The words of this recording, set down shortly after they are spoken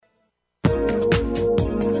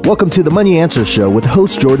Welcome to the Money Answer Show with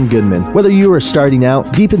host Jordan Goodman. Whether you are starting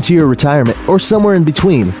out, deep into your retirement, or somewhere in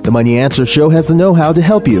between, the Money Answer Show has the know-how to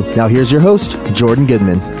help you. Now here's your host, Jordan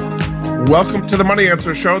Goodman. Welcome to the Money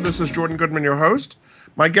Answer Show. This is Jordan Goodman, your host.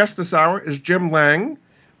 My guest this hour is Jim Lange.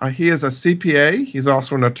 He is a CPA. He's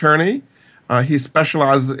also an attorney. He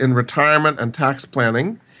specializes in retirement and tax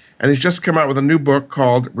planning. And he's just come out with a new book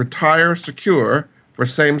called Retire Secure for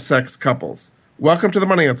Same-Sex Couples. Welcome to the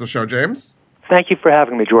Money Answer Show, James. Thank you for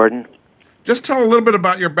having me, Jordan. Just tell a little bit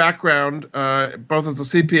about your background, both as a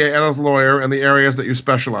CPA and as a lawyer, and the areas that you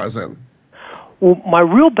specialize in. Well, my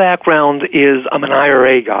real background is I'm an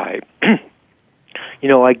IRA guy.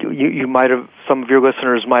 Like you might have, some of your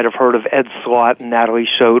listeners might have heard of Ed Slott and Natalie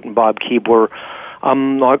Schote and Bob Keebler.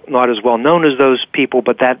 I'm not as well known as those people,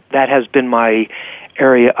 but that has been my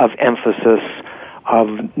area of emphasis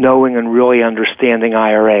of knowing and really understanding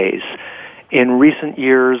IRAs. In recent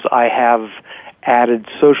years, I have added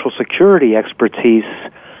Social Security expertise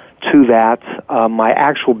to that. My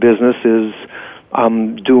actual business is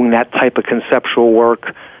doing that type of conceptual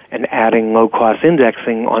work and adding low-cost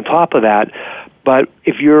indexing on top of that. But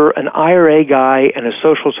if you're an IRA guy and a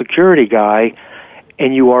Social Security guy,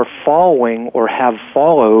 and you are following or have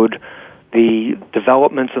followed the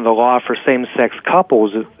developments in the law for same-sex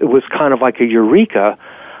couples, it was kind of like a eureka.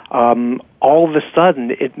 All of a sudden,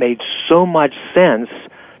 it made so much sense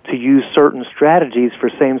to use certain strategies for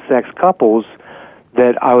same-sex couples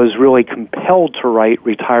that I was really compelled to write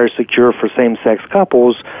Retire Secure for Same-Sex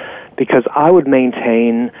Couples, because I would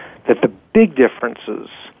maintain that the big differences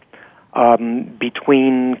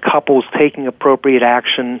between couples taking appropriate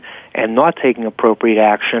action and not taking appropriate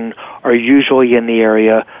action are usually in the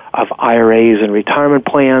area of IRAs and retirement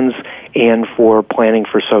plans and for planning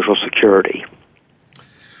for Social Security.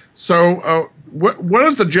 So what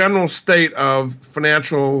is the general state of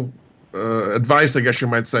financial advice, I guess you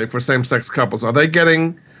might say, for same-sex couples? Are they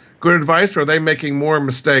getting good advice, or are they making more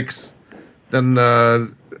mistakes than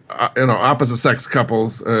opposite-sex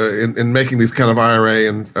couples in making these kind of IRA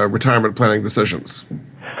and retirement planning decisions?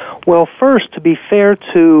 Well, first, to be fair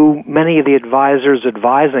to many of the advisors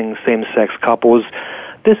advising same-sex couples,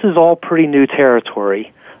 this is all pretty new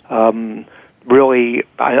territory. Really,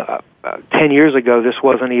 10 years ago, this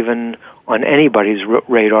wasn't even on anybody's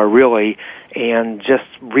radar, really, and just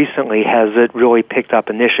recently has it really picked up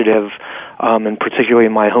initiative, and particularly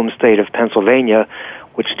in my home state of Pennsylvania,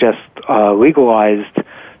 which just legalized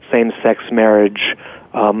same-sex marriage.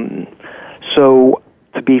 So,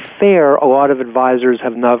 to be fair, a lot of advisors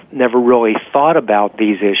have never really thought about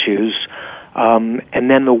these issues. And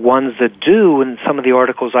then the ones that do, in some of the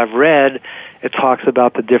articles I've read, it talks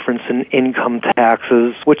about the difference in income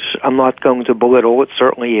taxes, which I'm not going to belittle, it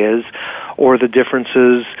certainly is, or the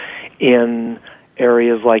differences in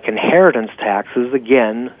areas like inheritance taxes,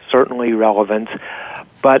 again, certainly relevant.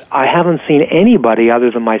 But I haven't seen anybody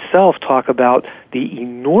other than myself talk about the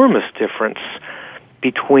enormous difference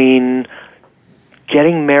between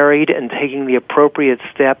getting married and taking the appropriate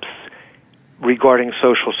steps regarding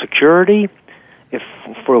Social Security, if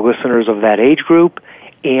for listeners of that age group,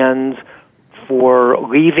 and for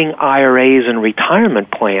leaving IRAs and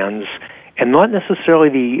retirement plans, and not necessarily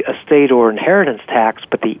the estate or inheritance tax,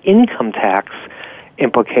 but the income tax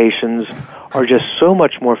implications are just so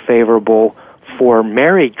much more favorable for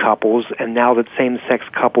married couples. And now that same-sex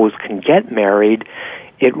couples can get married,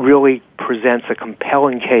 it really presents a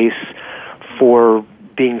compelling case for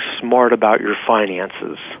being smart about your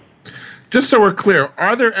finances. Just so we're clear,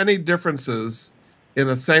 are there any differences in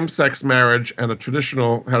a same-sex marriage and a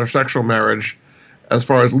traditional heterosexual marriage as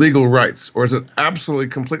far as legal rights, or is it absolutely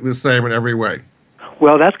completely the same in every way?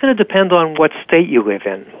 Well, that's going to depend on what state you live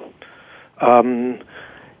in.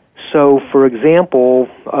 So, for example,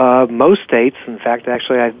 most states, in fact,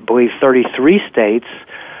 actually I believe 33 states,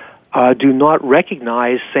 do not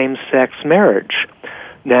recognize same-sex marriage.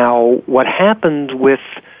 Now, what happened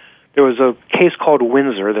there was a case called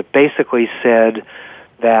Windsor that basically said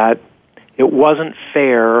that it wasn't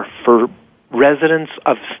fair for residents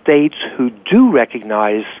of states who do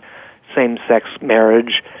recognize same-sex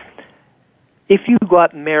marriage, if you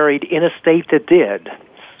got married in a state that did,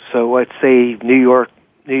 so let's say New York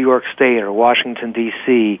State or Washington,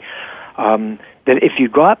 D.C., that if you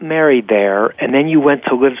got married there and then you went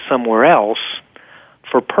to live somewhere else,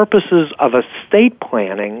 for purposes of estate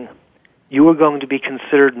planning, you were going to be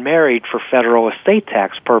considered married for federal estate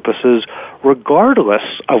tax purposes, regardless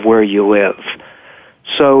of where you live.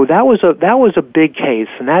 So that was a big case,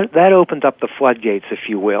 and that opened up the floodgates, if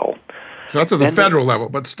you will. So that's at the federal level,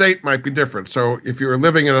 but state might be different. So if you're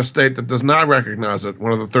living in a state that does not recognize it,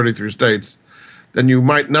 one of the 33 states, then you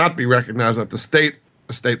might not be recognized at the state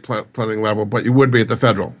estate planning level, but you would be at the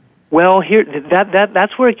federal. Well,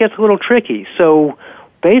 that's where it gets a little tricky. So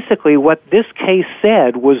basically what this case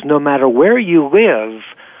said was no matter where you live,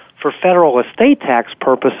 for federal estate tax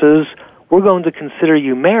purposes, we're going to consider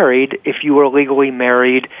you married if you are legally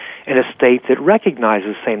married in a state that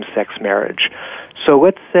recognizes same-sex marriage. So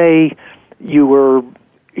let's say you were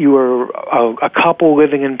a couple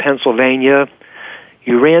living in Pennsylvania,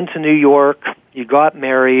 you ran to New York, you got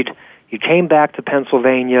married, you came back to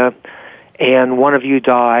Pennsylvania, and one of you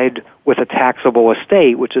died with a taxable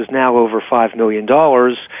estate, which is now over $5 million,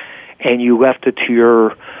 and you left it to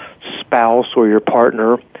your spouse or your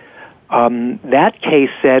partner. That case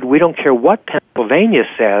said, we don't care what Pennsylvania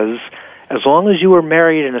says, as long as you were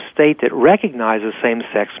married in a state that recognizes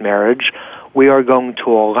same-sex marriage, we are going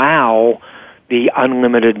to allow the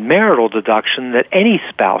unlimited marital deduction that any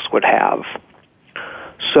spouse would have.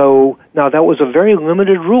 So now that was a very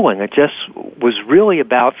limited ruling. It just was really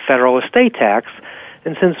about federal estate tax.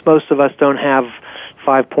 And since most of us don't have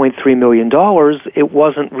 $5.3 million, it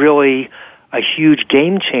wasn't really a huge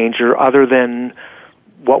game changer other than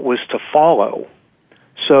what was to follow.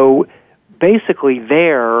 So basically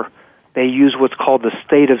there, they use what's called the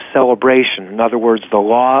state of celebration. In other words, the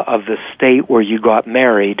law of the state where you got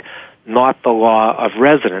married, not the law of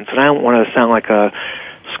residence. And I don't want to sound like a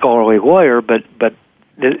scholarly lawyer, but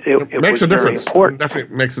it makes was a difference. Very important. It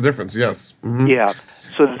definitely makes a difference, yes. Mm-hmm. Yeah.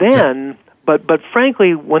 So then, but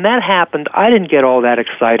frankly, when that happened, I didn't get all that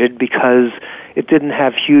excited because it didn't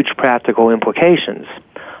have huge practical implications,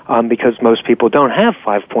 because most people don't have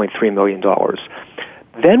 $5.3 million.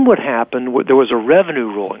 Then what happened, there was a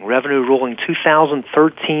Revenue Ruling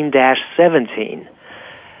 2013-17,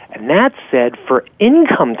 and that said for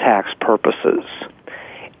income tax purposes,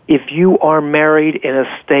 if you are married in a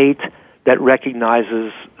state that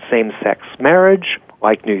recognizes same-sex marriage,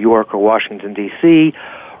 like New York or Washington, D.C.,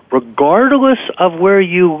 regardless of where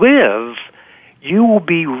you live, you will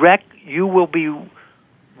be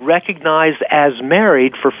recognized as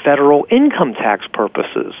married for federal income tax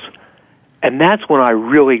purposes. And that's when I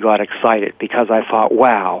really got excited, because I thought,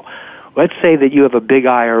 wow, let's say that you have a big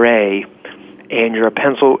IRA and you're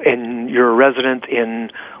a resident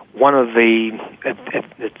in one of the, at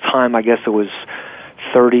the time, I guess it was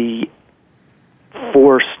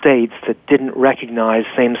 34 states that didn't recognize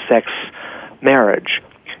same-sex marriage.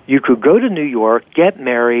 You could go to New York, get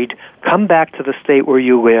married, come back to the state where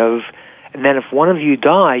you live, and then if one of you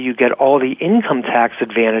die, you get all the income tax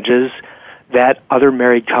advantages that other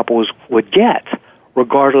married couples would get,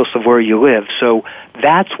 regardless of where you live. So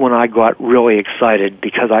that's when I got really excited,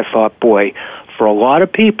 because I thought, boy, for a lot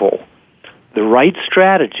of people, the right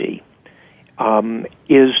strategy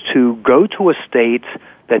is to go to a state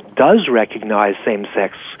that does recognize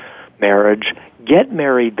same-sex marriage, get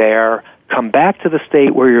married there, come back to the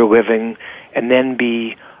state where you're living, and then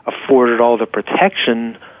be afforded all the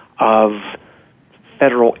protection of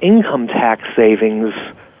federal income tax savings.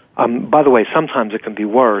 By the way, sometimes it can be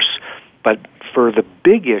worse, but for the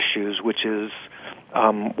big issues, which is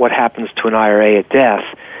what happens to an IRA at death,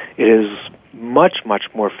 it is much, much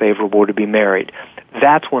more favorable to be married.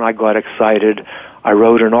 That's when I got excited. I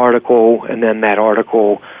wrote an article, and then that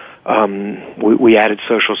article, we added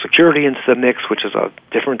Social Security into the mix, which is a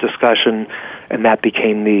different discussion, and that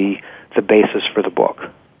became the basis for the book.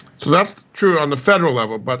 So that's true on the federal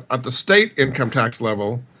level, but at the state income tax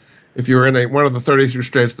level, if you're in one of the 32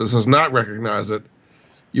 states that does not recognize it,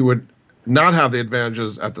 you would not have the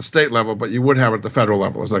advantages at the state level, but you would have it at the federal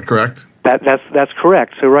level. Is that correct? That's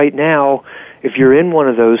correct. So right now, if you're in one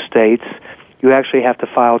of those states, you actually have to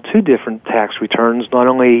file two different tax returns, not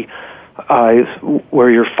only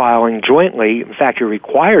where you're filing jointly. In fact, you're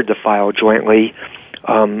required to file jointly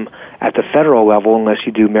at the federal level unless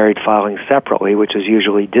you do married filing separately, which is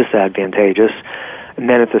usually disadvantageous. And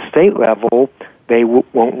then at the state level, they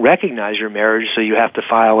won't recognize your marriage, so you have to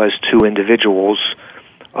file as two individuals,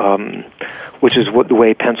 which is the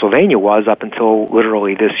way Pennsylvania was up until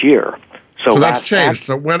literally this year. So that's changed.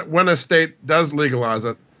 So when a state does legalize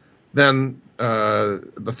it, then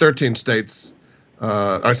the 13 states,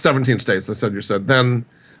 or 17 states, you said, then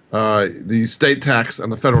the state tax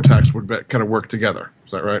and the federal tax would kind of work together.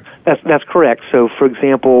 Is that right? That's correct. So, for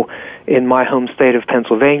example, in my home state of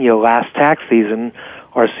Pennsylvania, last tax season,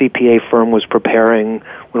 our CPA firm was preparing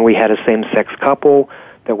when we had a same-sex couple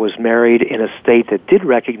that was married in a state that did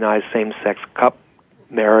recognize same-sex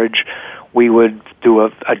marriage. We would do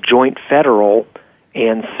a joint federal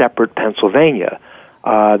and separate Pennsylvania.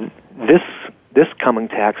 This coming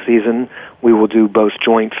tax season, we will do both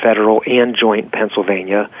joint federal and joint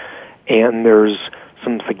Pennsylvania, and there's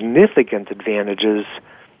some significant advantages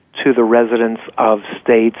to the residents of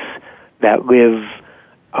states that live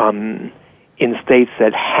in states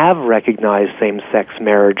that have recognized same-sex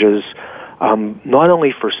marriages, not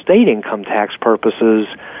only for state income tax purposes,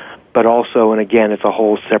 but also, and again, it's a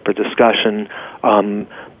whole separate discussion,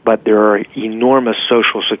 but there are enormous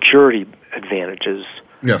Social Security advantages.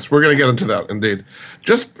 Yes, we're going to get into that, indeed.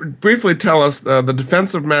 Just briefly tell us the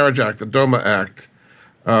Defense of Marriage Act, the DOMA Act,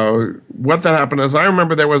 what that happened is. I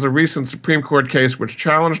remember there was a recent Supreme Court case which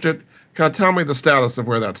challenged it. Can you tell me the status of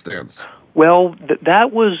where that stands? Well,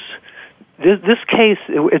 that was this case.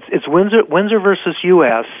 It's Windsor versus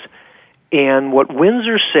U.S., and what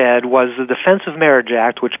Windsor said was the Defense of Marriage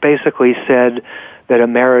Act, which basically said that a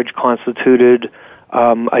marriage constituted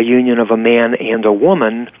a union of a man and a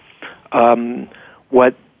woman.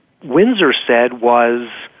 What Windsor said was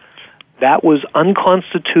that was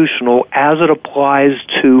unconstitutional as it applies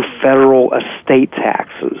to federal estate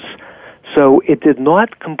taxes. So it did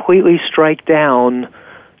not completely strike down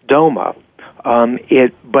DOMA,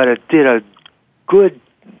 but it did a good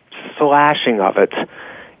slashing of it,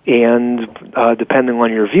 and depending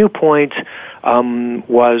on your viewpoint,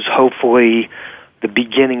 was hopefully the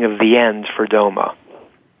beginning of the end for DOMA.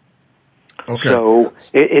 Okay. So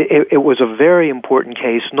it was a very important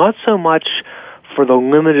case, not so much for the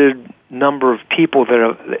limited number of people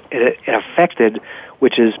that it affected,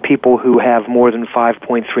 which is people who have more than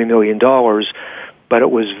 $5.3 million, but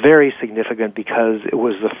it was very significant because it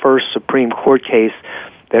was the first Supreme Court case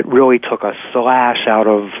that really took a slash out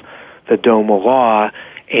of the DOMA law,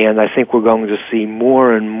 and I think we're going to see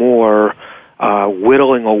more and more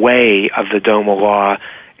whittling away of the DOMA law.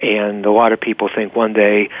 And a lot of people think one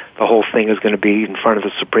day the whole thing is going to be in front of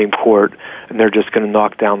the Supreme Court, and they're just going to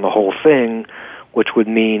knock down the whole thing, which would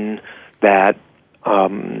mean that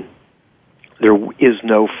there is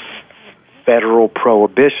no federal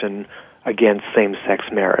prohibition against same-sex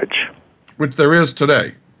marriage. Which there is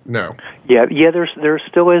today. No. Yeah. There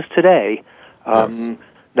still is today. Yes.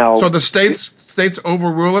 Now, so the states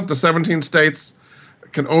overrule it. The 17 states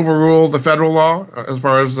can overrule the federal law as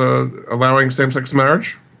far as allowing same-sex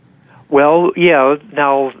marriage. Well, yeah.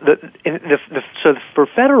 Now, so for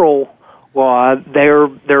federal law, their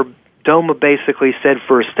DOMA basically said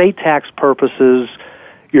for estate tax purposes,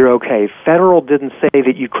 you're okay. Federal didn't say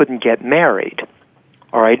that you couldn't get married.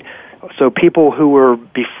 All right. So people who were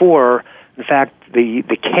before, in fact, the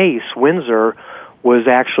case Windsor was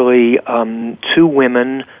actually two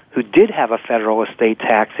women who did have a federal estate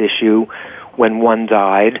tax issue when one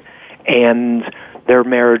died, and their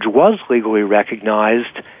marriage was legally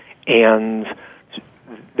recognized, and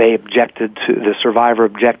the survivor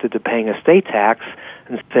objected to paying estate tax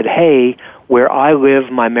and said, hey, where I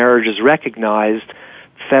live, my marriage is recognized,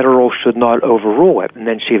 federal should not overrule it, and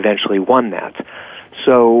then she eventually won that.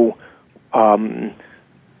 So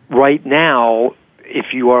right now,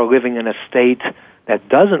 if you are living in a state that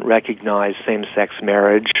doesn't recognize same-sex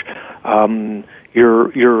marriage,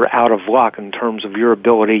 you're out of luck in terms of your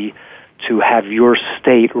ability to have your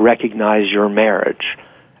state recognize your marriage.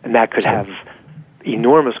 And that could have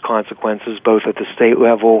enormous consequences both at the state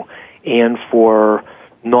level and for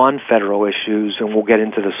non-federal issues, and we'll get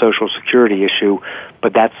into the Social Security issue,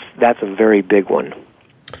 but that's a very big one.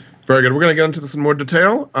 Very good. We're going to get into this in more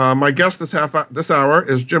detail. My guest this hour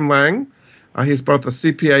is Jim Lange. He's both a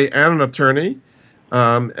CPA and an attorney,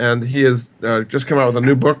 and he has just come out with a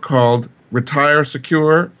new book called Retire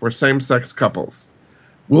Secure for Same-Sex Couples.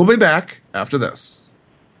 We'll be back after this.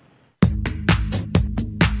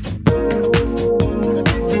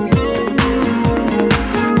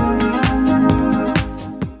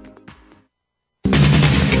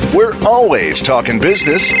 We're always talking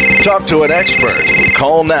business. Talk to an expert.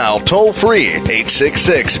 Call now toll free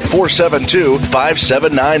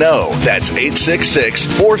 866-472-5790. That's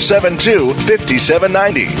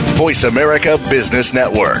 866-472-5790. Voice America Business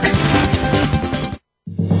Network.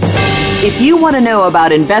 If you want to know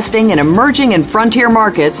about investing in emerging and frontier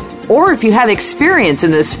markets, or if you have experience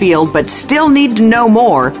in this field but still need to know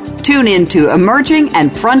more, tune in to Emerging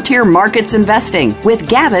and Frontier Markets Investing with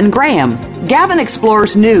Gavin Graham. Gavin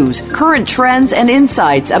explores news, current trends, and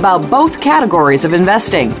insights about both categories of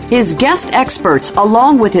investing. His guest experts,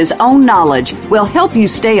 along with his own knowledge, will help you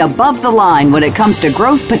stay above the line when it comes to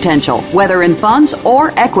growth potential, whether in funds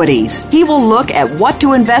or equities. He will look at what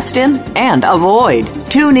to invest in and avoid.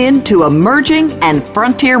 Tune in to Emerging and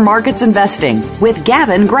Frontier Markets Investing with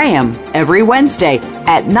Gavin Graham every Wednesday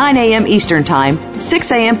at 9 a.m. Eastern Time,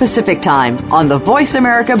 6 a.m. Pacific Time on the Voice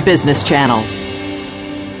America Business Channel.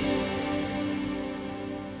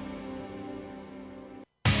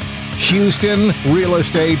 Houston Real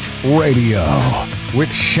Estate Radio.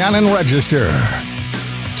 with Shannon Register.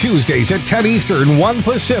 Tuesdays at 10 Eastern, 1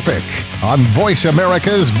 Pacific on Voice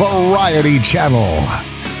America's Variety Channel.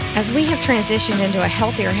 As we have transitioned into a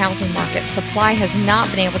healthier housing market, supply has not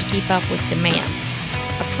been able to keep up with demand.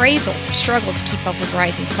 Appraisals have struggled to keep up with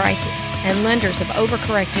rising prices, and lenders have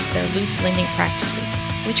overcorrected their loose lending practices.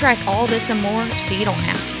 We track all this and more so you don't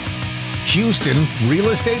have to.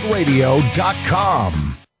 HoustonRealEstateRadio.com.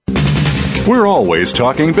 We're always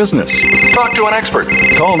talking business. Talk to an expert.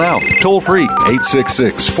 Call now, toll free,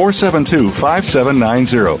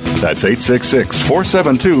 866-472-5790. That's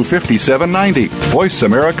 866-472-5790. Voice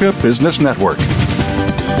America Business Network.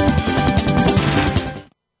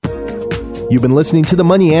 You've been listening to the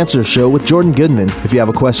Money Answer Show with Jordan Goodman. If you have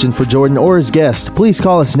a question for Jordan or his guest, please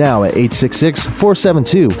call us now at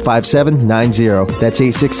 866-472-5790. That's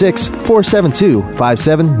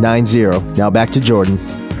 866-472-5790. Now back to Jordan.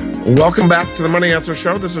 Welcome back to the Money Answer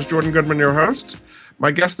Show. This is Jordan Goodman, your host.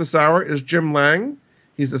 My guest this hour is Jim Lange.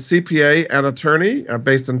 He's a CPA and attorney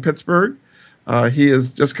based in Pittsburgh. He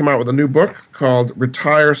has just come out with a new book called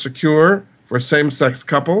Retire Secure for Same-Sex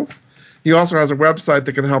Couples. He also has a website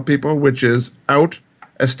that can help people, which is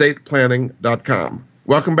outestateplanning.com.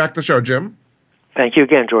 Welcome back to the show, Jim. Thank you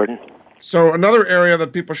again, Jordan. So another area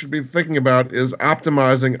that people should be thinking about is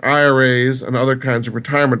optimizing IRAs and other kinds of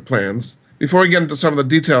retirement plans. Before we get into some of the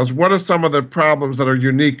details, what are some of the problems that are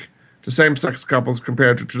unique to same-sex couples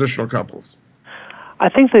compared to traditional couples? I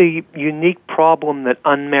think the unique problem that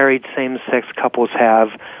unmarried same-sex couples have,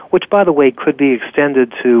 which, by the way, could be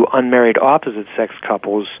extended to unmarried opposite-sex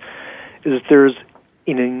couples, is there's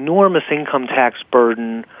an enormous income tax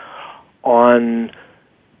burden on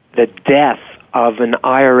the death of an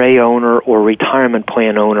IRA owner or retirement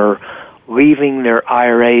plan owner, leaving their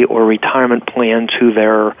IRA or retirement plan to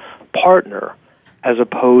their partner, as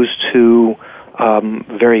opposed to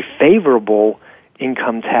very favorable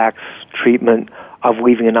income tax treatment of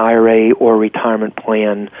leaving an IRA or retirement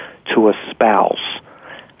plan to a spouse.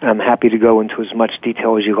 And I'm happy to go into as much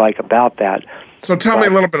detail as you like about that. So tell me a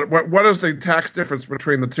little bit, what is the tax difference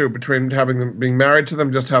between the two, between having them being married to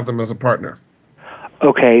them, just have them as a partner?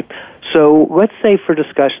 Okay, so let's say for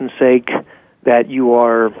discussion's sake that you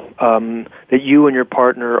are, that you and your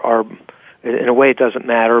partner are, in a way it doesn't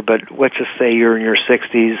matter, but let's just say you're in your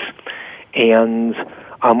 60s and,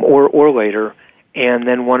 or later, and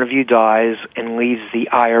then one of you dies and leaves the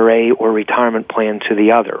IRA or retirement plan to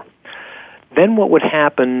the other. Then what would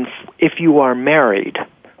happen if you are married?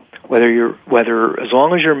 Whether as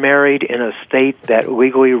long as you're married in a state that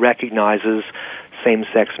legally recognizes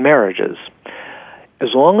same-sex marriages.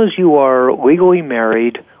 As long as you are legally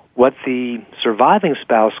married, what the surviving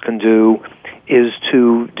spouse can do is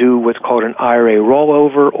to do what's called an IRA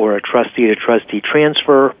rollover or a trustee-to-trustee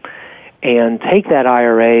transfer, and take that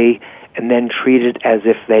IRA and then treat it as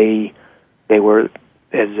if it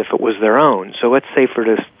was their own. So let's say, for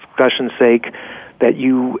discussion's sake, that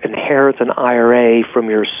you inherit an IRA from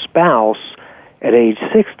your spouse at age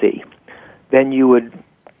 60, then you would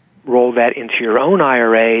roll that into your own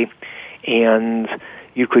IRA, and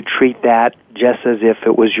you could treat that just as if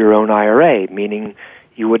it was your own IRA, meaning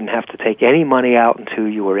you wouldn't have to take any money out until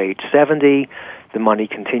you were age 70. The money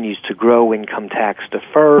continues to grow, income tax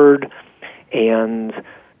deferred, and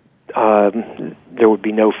there would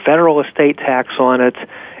be no federal estate tax on it,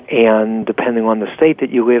 and depending on the state that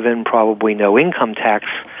you live in, probably no income tax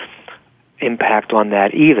impact on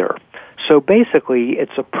that either. So basically,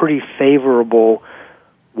 it's a pretty favorable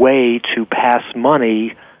way to pass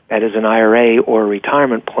money, that is an IRA or a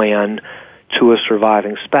retirement plan, to a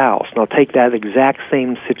surviving spouse. Now take that exact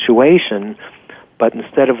same situation, but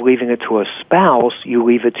instead of leaving it to a spouse, you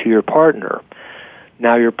leave it to your partner.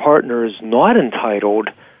 Now your partner is not entitled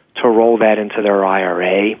to roll that into their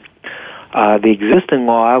IRA. The existing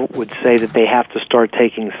law would say that they have to start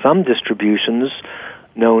taking some distributions,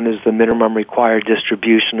 known as the minimum required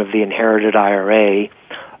distribution of the inherited IRA,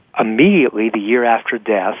 immediately the year after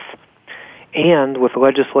death. And with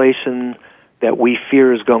legislation that we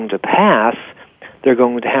fear is going to pass, they're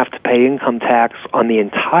going to have to pay income tax on the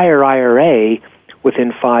entire IRA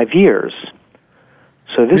within 5 years.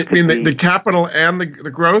 So this mean the capital and the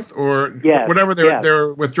growth, or yes, whatever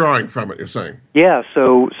they're withdrawing from it, you're saying? Yeah,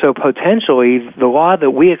 so potentially the law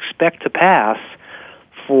that we expect to pass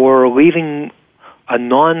for leaving a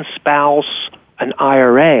non-spouse an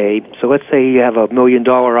IRA, so let's say you have $1 million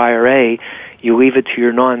IRA, you leave it to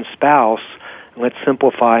your non-spouse, and let's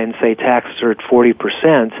simplify and say taxes are at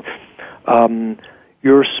 40%,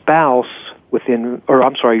 your spouse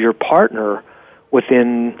your partner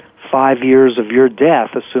within 5 years of your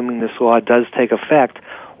death, assuming this law does take effect,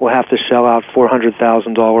 will have to shell out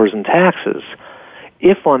 $400,000 in taxes.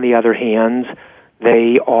 If, on the other hand,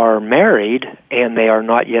 they are married and they are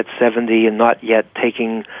not yet 70 and not yet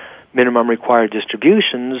taking minimum required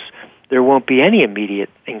distributions, there won't be any immediate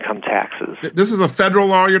income taxes. This is a federal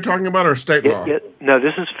law you're talking about, or state law? No,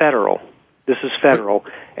 this is federal. This is federal.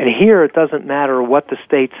 And here it doesn't matter what the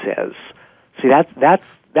state says. See,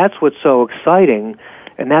 that's what's so exciting,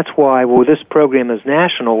 and that's why, this program is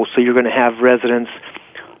national, so you're going to have residents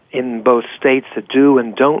in both states that do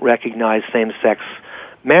and don't recognize same-sex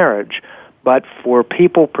marriage. But for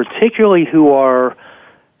people particularly who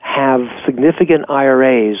have significant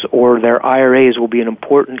IRAs, or their IRAs will be an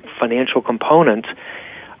important financial component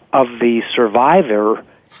of the survivor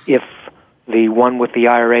if the one with the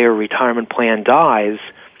IRA or retirement plan dies,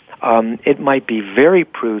 it might be very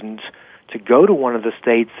prudent to go to one of the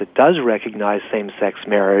states that does recognize same-sex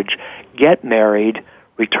marriage, get married,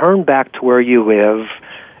 return back to where you live,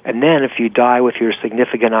 and then if you die with your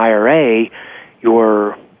significant IRA,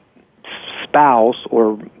 your spouse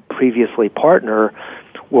or previously partner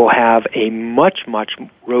will have a much, much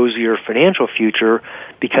rosier financial future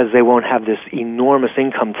because they won't have this enormous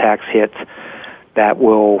income tax hit that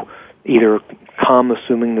will either come,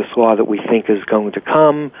 assuming this law that we think is going to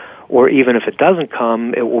come, or even if it doesn't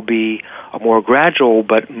come, it will be a more gradual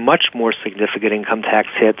but much more significant income tax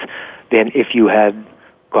hit than if you had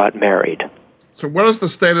got married. So what is the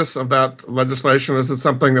status of that legislation? Is it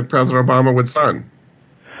something that President Obama would sign?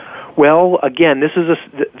 Well, again, this is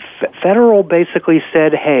federal basically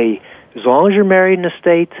said, hey, as long as you're married in a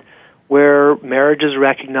state where marriage is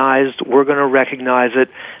recognized, we're going to recognize it,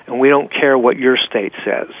 and we don't care what your state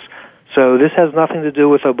says. So this has nothing to do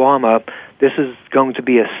with Obama. This is going to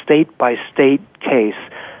be a state-by-state case,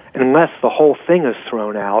 unless the whole thing is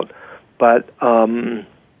thrown out. But and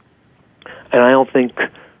I don't think,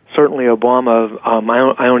 certainly Obama,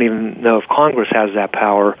 I don't even know if Congress has that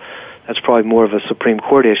power. That's probably more of a Supreme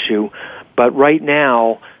Court issue. But right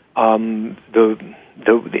now, if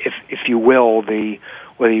you will,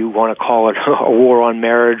 whether you want to call it a war on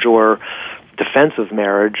marriage or defense of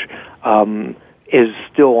marriage, is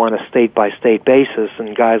still on a state-by-state basis,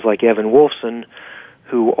 and guys like Evan Wolfson,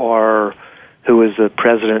 who is the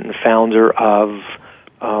president and founder of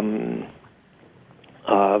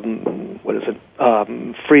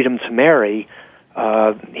Freedom to Marry,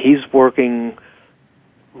 he's working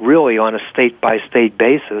really on a state-by-state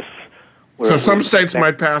basis. So some states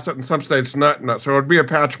might pass it and some states not. So it would be a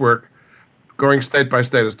patchwork going state by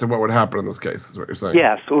state as to what would happen in this case, is what you're saying.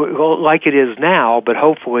 Yes, well, like it is now, but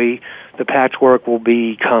hopefully the patchwork will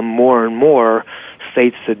become more and more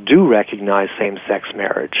states that do recognize same-sex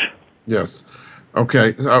marriage. Yes.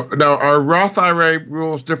 Okay. Now, are Roth IRA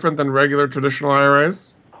rules different than regular traditional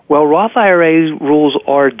IRAs? Well, Roth IRA rules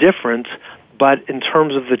are different, but in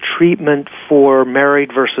terms of the treatment for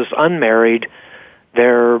married versus unmarried,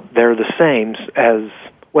 they're the same as,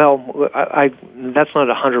 well, that's not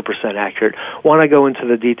 100% accurate. Why don't I go into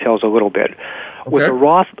the details a little bit? Okay.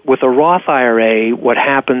 With a Roth IRA, what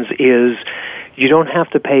happens is you don't have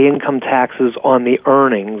to pay income taxes on the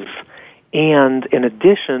earnings, and in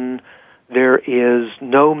addition, there is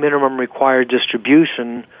no minimum required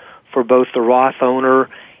distribution for both the Roth owner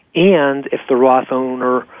and if the Roth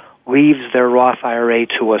owner leaves their Roth IRA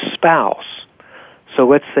to a spouse. So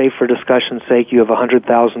let's say, for discussion's sake, you have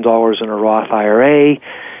 $100,000 in a Roth IRA,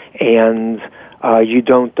 and you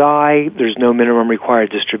don't die. There's no minimum required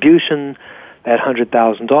distribution. That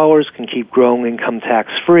 $100,000 can keep growing income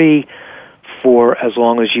tax-free for as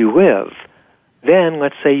long as you live. Then,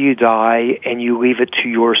 let's say you die and you leave it to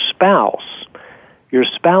your spouse. Your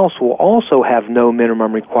spouse will also have no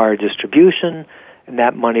minimum required distribution, and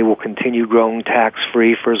that money will continue growing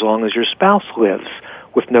tax-free for as long as your spouse lives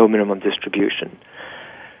with no minimum distribution.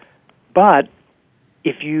 But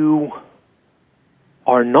if you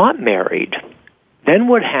are not married, then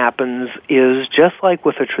what happens is, just like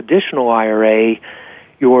with a traditional IRA,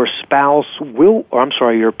 your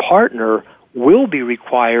partner will be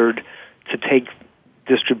required to take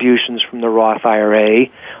distributions from the Roth IRA.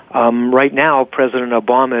 Right now, President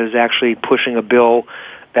Obama is actually pushing a bill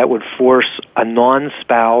that would force a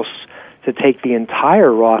non-spouse to take the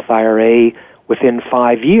entire Roth IRA within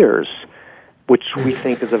 5 years, which we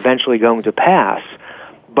think is eventually going to pass.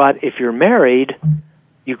 But if you're married,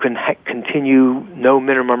 you can continue no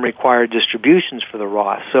minimum required distributions for the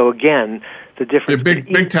Roth. So again, the difference... A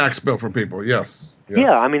big tax bill for people, yes.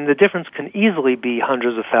 Yeah, I mean, the difference can easily be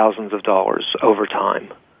hundreds of thousands of dollars over time.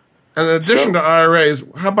 And in addition to IRAs,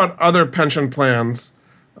 how about other pension plans,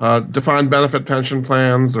 defined benefit pension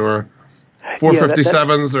plans or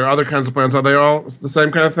 457s or other kinds of plans? Are they all the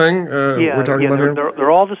same kind of thing we're talking about here? They're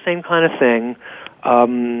all the same kind of thing.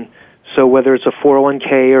 So whether it's a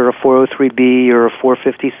 401k or a 403b or a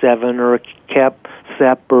 457 or a KEP,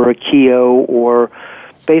 SEP or a KEO or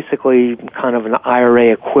basically kind of an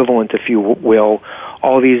IRA equivalent, if you will,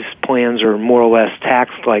 all these plans are more or less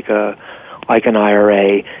taxed like an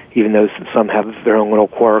IRA, even though some have their own little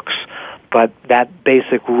quirks. But that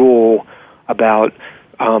basic rule about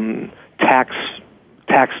tax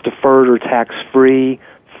deferred or tax free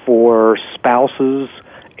for spouses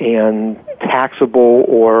and taxable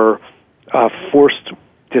or forced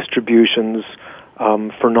distributions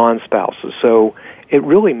for non-spouses. So it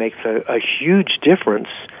really makes a huge difference.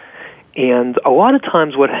 And a lot of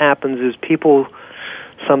times what happens is people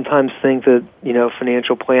sometimes think that,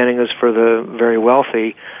 financial planning is for the very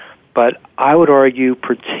wealthy, but I would argue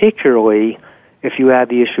particularly if you add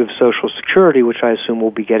the issue of Social Security, which I assume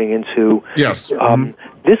we'll be getting into, yes,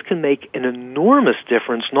 this can make an enormous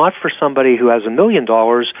difference, not for somebody who has $1 million,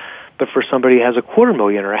 but for somebody who has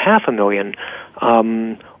 $250,000 or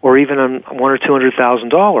 $500,000, or even $100,000 or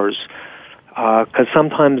 $200,000. Because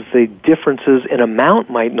sometimes the differences in amount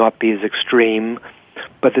might not be as extreme,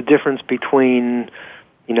 but the difference between,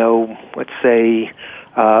 let's say,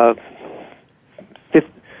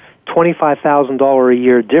 $25,000 a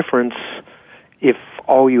year difference, if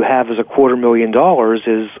all you have is $250,000,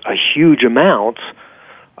 is a huge amount.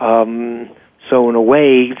 So in a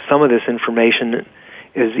way, some of this information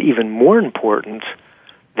is even more important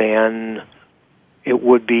than it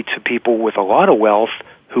would be to people with a lot of wealth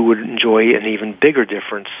who would enjoy an even bigger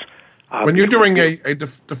difference. When you're doing a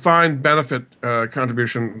defined benefit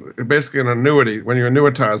contribution, basically an annuity, when you're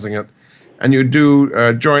annuitizing it, and you do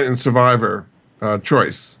joint and survivor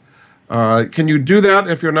choice, can you do that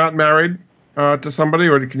if you're not married to somebody,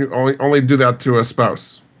 or can you only do that to a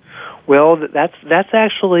spouse? Well, that's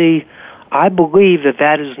actually, I believe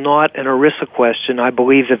that is not an ERISA question. I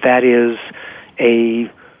believe that is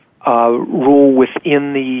a rule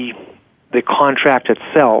within the contract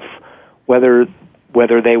itself, whether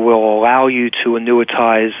they will allow you to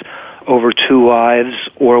annuitize over 2 lives,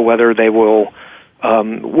 or whether they will,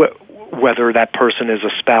 whether that person is a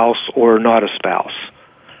spouse or not a spouse.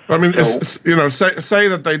 I mean, say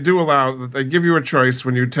that they do allow, that they give you a choice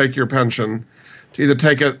when you take your pension to either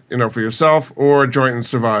take it, for yourself or joint and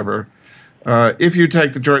survivor. If you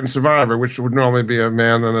take the joint and survivor, which would normally be a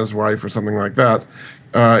man and his wife or something like that,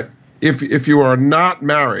 if you are not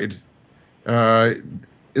married,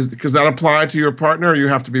 does that apply to your partner, or you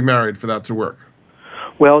have to be married for that to work?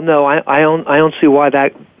 Well, no, I don't see why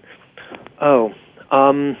that.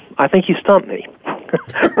 I think you stumped me.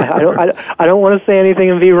 I don't want to say anything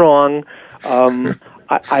and be wrong.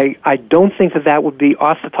 I don't think that would be,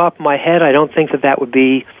 off the top of my head, I don't think that would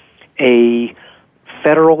be a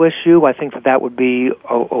federal issue. I think that would be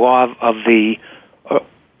a law of the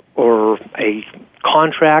or a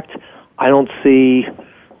contract. I don't see.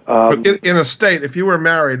 But in a state, if you were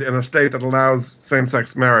married in a state that allows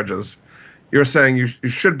same-sex marriages, you're saying you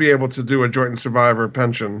should be able to do a joint and survivor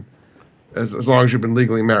pension as long as you've been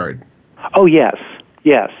legally married. Oh, yes.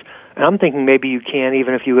 And I'm thinking maybe you can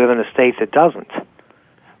even if you live in a state that doesn't.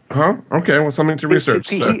 Huh? Okay, well, something to research.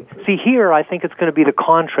 See, here, I think it's going to be the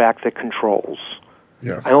contract that controls.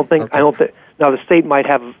 Yes. I don't think. Now, the state might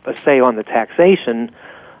have a say on the taxation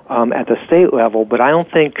at the state level, but I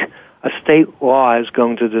don't think a state law is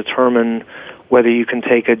going to determine whether you can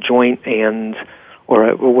take a joint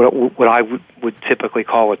or what I would typically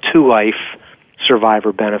call a 2-life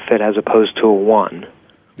survivor benefit as opposed to a 1.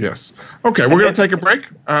 Yes. Okay, we're going to take a break.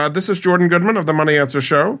 This is Jordan Goodman of the Money Answer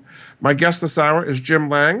Show. My guest this hour is Jim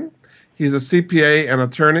Lange. He's a CPA and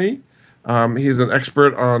attorney. He's an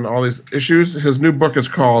expert on all these issues. His new book is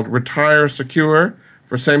called Retire Secure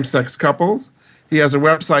for Same-Sex Couples. He has a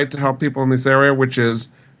website to help people in this area, which is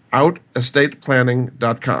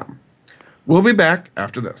outestateplanning.com. We'll be back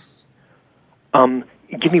after this.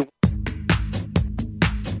 Give me...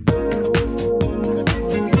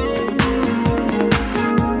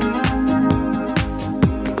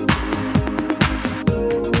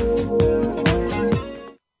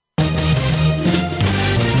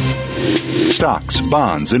 Stocks,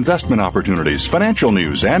 bonds, investment opportunities, financial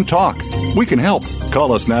news, and talk. We can help.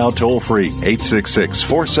 Call us now toll-free,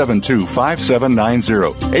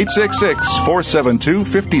 866-472-5790.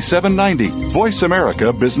 866-472-5790. Voice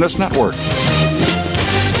America Business Network.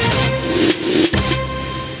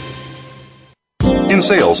 In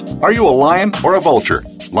sales, are you a lion or a vulture?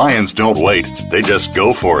 Lions don't wait. They just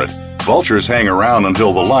go for it. Vultures hang around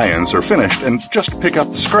until the lions are finished and just pick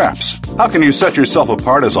up the scraps. How can you set yourself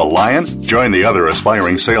apart as a lion? Join the other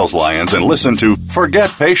aspiring sales lions and listen to Forget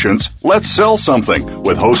Patience, Let's Sell Something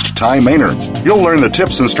with host Ty Maynard. You'll learn the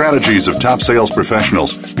tips and strategies of top sales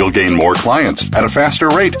professionals. You'll gain more clients at a faster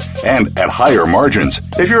rate and at higher margins.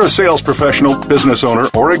 If you're a sales professional, business owner,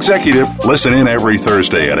 or executive, listen in every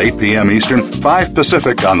Thursday at 8 p.m. Eastern, 5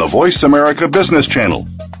 Pacific on the Voice America Business Channel.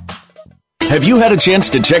 Have you had a chance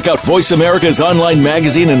to check out Voice America's online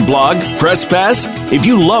magazine and blog, Press Pass? If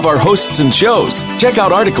you love our hosts and shows, check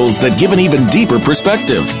out articles that give an even deeper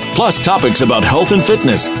perspective. Plus topics about health and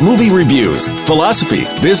fitness, movie reviews, philosophy,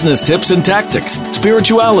 business tips and tactics,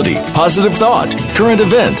 spirituality, positive thought, current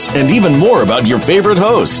events, and even more about your favorite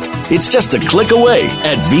host. It's just a click away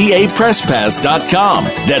at vapresspass.com.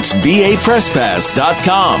 That's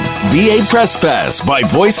vapresspass.com. VA Press Pass by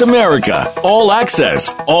Voice America. All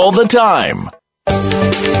access, all the time.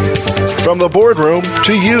 From the boardroom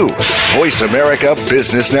to you, Voice America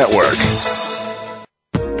Business Network.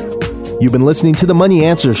 You've been listening to the Money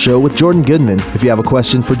Answer Show with Jordan Goodman. If you have a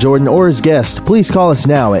question for Jordan or his guest, please call us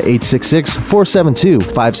now at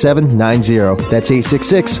 866-472-5790. That's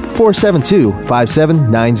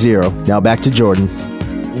 866-472-5790. Now back to Jordan.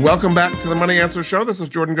 Welcome back to the Money Answer Show. This is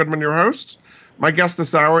Jordan Goodman, your host. My guest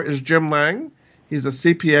this hour is Jim Lange. He's a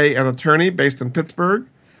CPA and attorney based in Pittsburgh.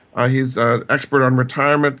 He's an expert on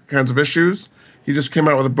retirement kinds of issues. He just came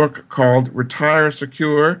out with a book called Retire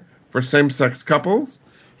Secure for Same-Sex Couples.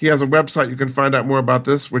 He has a website you can find out more about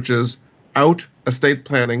this, which is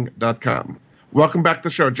outestateplanning.com. Welcome back to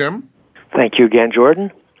the show, Jim. Thank you again,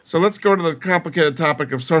 Jordan. So let's go to the complicated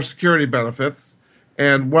topic of Social Security benefits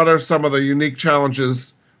and what are some of the unique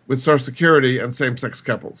challenges with Social Security and same-sex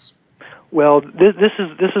couples. Well, this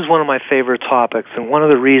is one of my favorite topics, and one of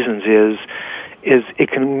the reasons is it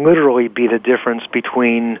can literally be the difference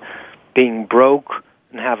between being broke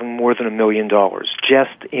and having more than $1 million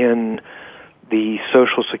just in the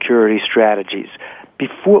Social Security strategies.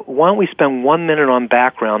 Why don't we spend 1 minute on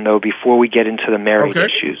background, though, before we get into the married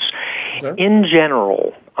issues? Okay. In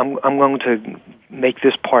general, I'm going to make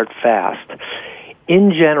this part fast.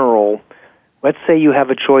 In general, let's say you have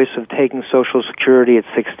a choice of taking Social Security at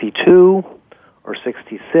 62 or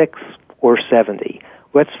 66 or 70.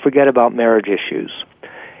 Let's forget about marriage issues.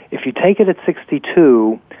 If you take it at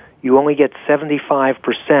 62, you only get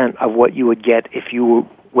 75% of what you would get if you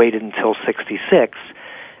waited until 66.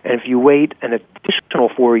 And if you wait an additional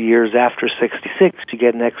 4 years after 66, you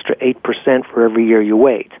get an extra 8% for every year you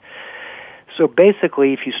wait. So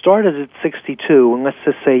basically, if you started at 62, and let's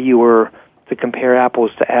just say you were, to compare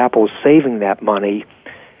apples to apples, saving that money,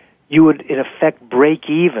 you would, in effect, break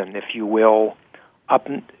even, if you will, up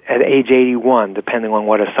at age 81, depending on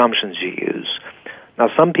what assumptions you use. Now,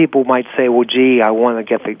 some people might say, well, gee, I want to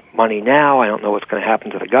get the money now. I don't know what's going to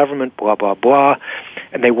happen to the government, blah, blah, blah,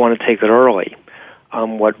 and they want to take it early.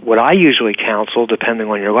 What I usually counsel, depending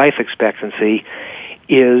on your life expectancy,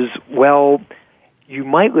 is, well, you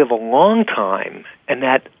might live a long time, and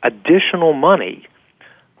that additional money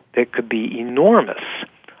that could be enormous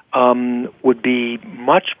would be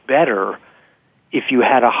much better if you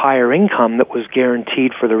had a higher income that was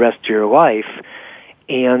guaranteed for the rest of your life.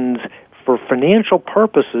 And for financial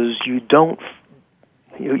purposes, you'll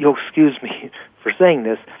excuse me for saying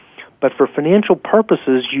this, but for financial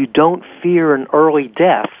purposes, you don't fear an early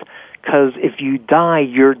death, because if you die,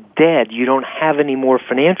 you're dead. You don't have any more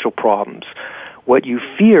financial problems. What you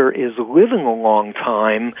fear is living a long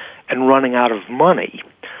time and running out of money.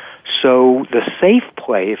 So the safe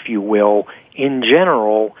play, if you will, in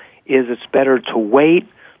general, is it's better to wait,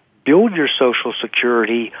 build your Social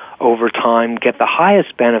Security over time, get the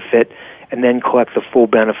highest benefit, and then collect the full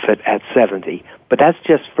benefit at 70. But that's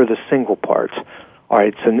just for the single part. All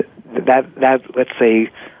right, so that let's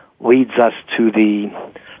say, leads us to the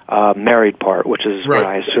married part, which is what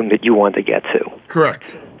I assume that you want to get to.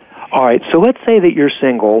 Correct. All right, so let's say that you're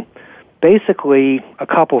single. Basically, a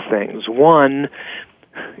couple things. One,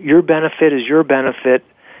 your benefit is your benefit,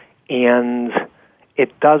 and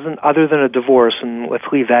it doesn't, other than a divorce, and let's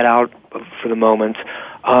leave that out for the moment,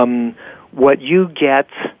 what you get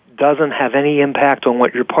doesn't have any impact on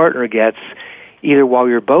what your partner gets, either while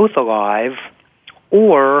you're both alive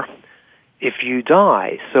or if you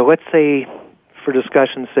die. So let's say, for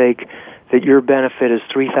discussion's sake, that your benefit is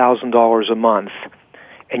 $3,000 a month,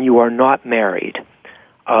 and you are not married,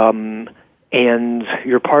 and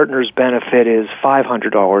your partner's benefit is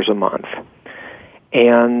 $500 a month,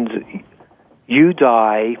 and you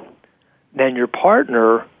die, then your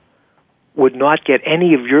partner would not get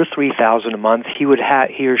any of your $3,000 a month. He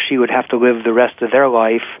or she would have to live the rest of their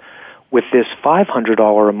life with this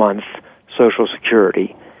 $500 a month Social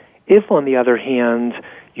Security. If, on the other hand,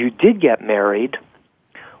 you did get married,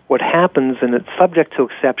 what happens, and it's subject to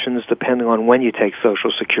exceptions depending on when you take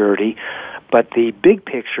Social Security, but the big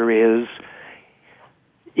picture is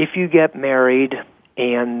if you get married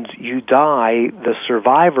and you die, the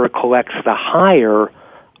survivor collects the higher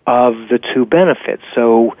of the two benefits.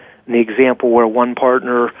 So in the example where one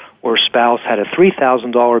partner or spouse had a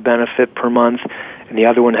 $3,000 benefit per month and the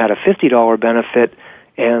other one had a $50 benefit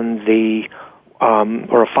and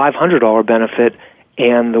or a $500 benefit,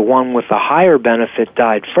 and the one with the higher benefit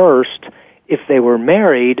died first, if they were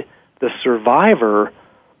married, the survivor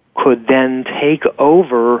could then take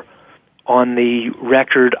over on the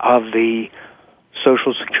record of the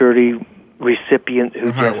Social Security recipient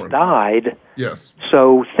who just died. Yes.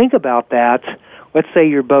 So think about that. Let's say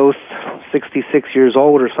you're both 66 years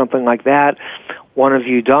old or something like that. One of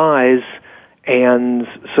you dies, and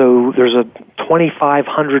so there's a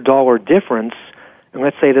 $2,500 difference. And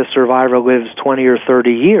let's say the survivor lives 20 or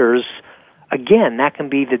 30 years. Again, that can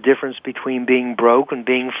be the difference between being broke and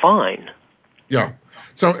being fine. Yeah.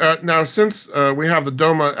 So now, since we have the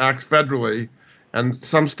DOMA Act federally, and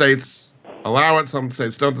some states allow it, some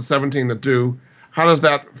states don't, the 17 that do, how does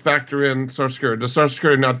that factor in Social Security? Does Social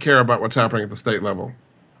Security not care about what's happening at the state level?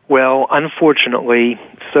 Well, unfortunately,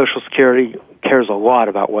 Social Security cares a lot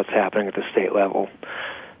about what's happening at the state level.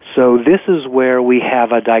 So this is where we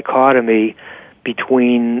have a dichotomy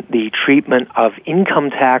between the treatment of income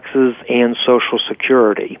taxes and Social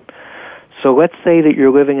Security. So let's say that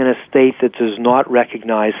you're living in a state that does not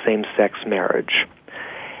recognize same-sex marriage.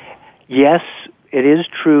 Yes, it is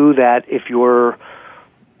true that if your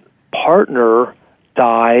partner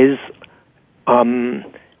dies,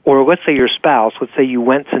 or let's say your spouse, let's say you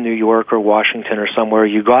went to New York or Washington or somewhere,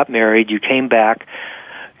 you got married, you came back,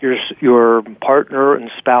 your partner and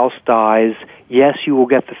spouse dies, yes, you will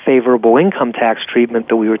get the favorable income tax treatment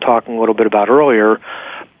that we were talking a little bit about earlier,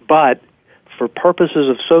 but for purposes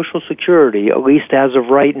of Social Security, at least as of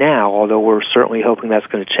right now, although we're certainly hoping that's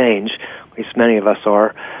going to change, at least many of us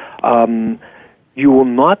are, you will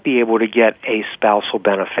not be able to get a spousal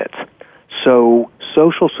benefit. So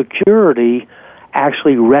Social Security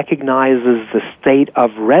actually recognizes the state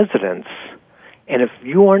of residence, and if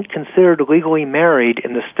you aren't considered legally married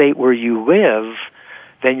in the state where you live,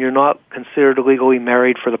 then you're not considered legally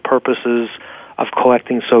married for the purposes of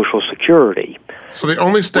collecting Social Security. So the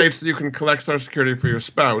only states that you can collect Social Security for your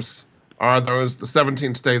spouse are the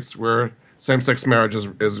 17 states where same-sex marriage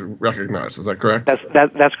is recognized. Is that correct?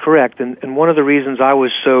 That's correct. And one of the reasons I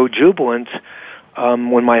was so jubilant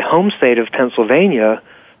when my home state of Pennsylvania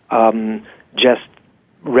just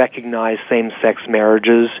recognized same-sex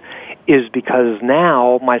marriages is because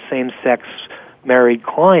now my same-sex married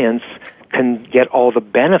clients can get all the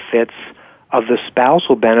benefits of the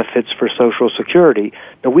spousal benefits for Social Security.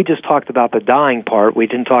 Now, we just talked about the dying part. We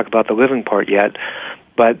didn't talk about the living part yet.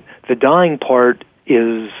 But the dying part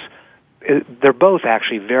they're both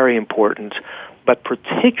actually very important, but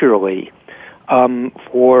particularly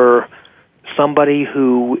for somebody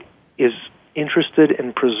who is interested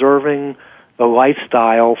in preserving the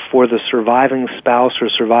lifestyle for the surviving spouse or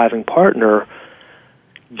surviving partner,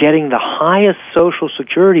 getting the highest Social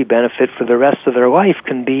Security benefit for the rest of their life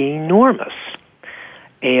can be enormous.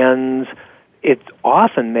 And it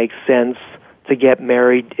often makes sense to get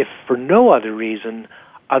married if for no other reason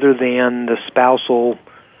other than the spousal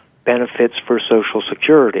benefits for Social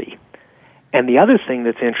Security. And the other thing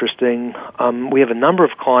that's interesting, we have a number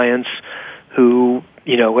of clients who,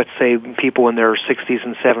 let's say people in their 60s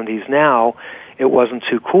and 70s now, it wasn't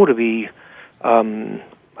too cool to be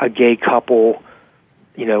a gay couple,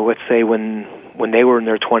 let's say when they were in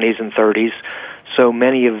their 20s and 30s. So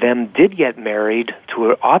many of them did get married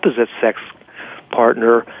to an opposite sex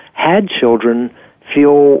partner, had children,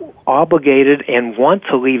 feel obligated and want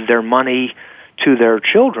to leave their money to their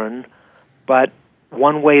children, but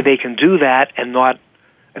one way they can do that and not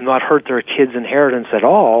hurt their kids' inheritance at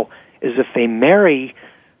all is if they marry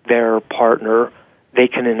their partner, they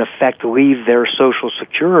can in effect leave their Social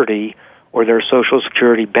Security or their Social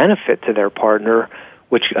Security benefit to their partner,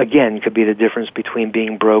 which again could be the difference between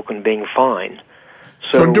being broke and being fine.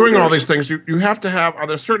 So doing all these things, you have to have, are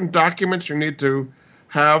there certain documents you need to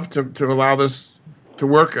have to allow this to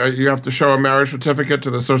work? You have to show a marriage certificate to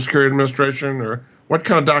the Social Security Administration, or what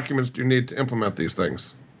kind of documents do you need to implement these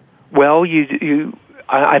things? Well,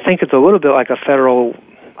 I think it's a little bit like a federal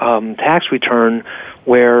tax return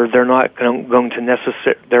where they're not going to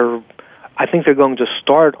necessarily, I think they're going to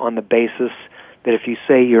start on the basis that if you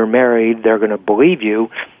say you're married, they're going to believe you.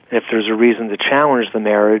 And if there's a reason to challenge the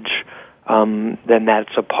marriage, then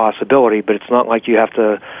that's a possibility. But it's not like you have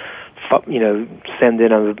to, send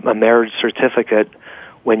in a marriage certificate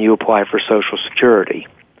when you apply for Social Security.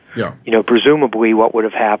 Yeah. Presumably what would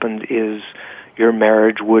have happened is your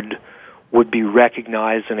marriage would be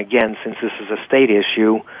recognized, and again, since this is a state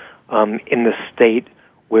issue, in the state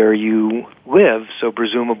where you live, so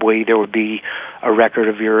presumably there would be a record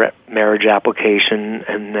of your marriage application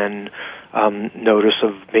and then notice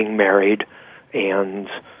of being married, and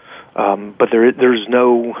but there's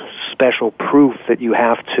no special proof that you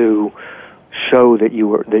have to show that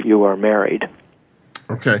you are married.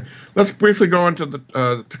 Okay, let's briefly go into the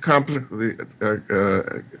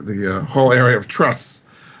whole area of trusts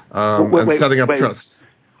and setting up trusts.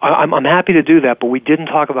 I'm happy to do that, but we didn't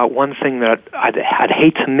talk about one thing that I'd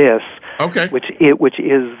hate to miss. Okay. Which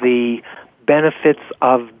is the benefits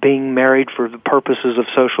of being married for the purposes of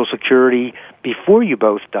Social Security before you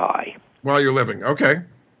both die. While you're living, okay.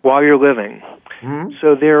 While you're living. Mm-hmm.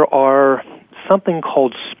 So there are something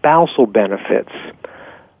called spousal benefits.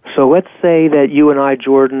 So let's say that you and I,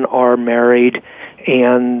 Jordan, are married,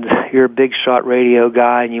 and you're a big shot radio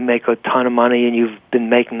guy, and you make a ton of money, and you've been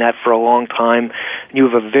making that for a long time, and you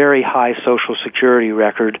have a very high Social Security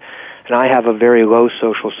record, and I have a very low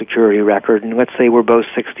Social Security record, and let's say we're both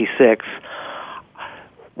 66.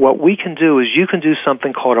 What we can do is you can do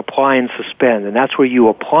something called apply and suspend, and that's where you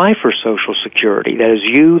apply for Social Security. That is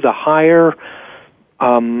you, the higher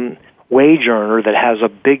wage earner that has a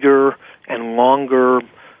bigger and longer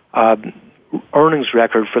earnings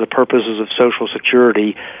record for the purposes of Social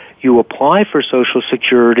Security. You apply for Social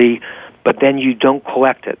Security, but then you don't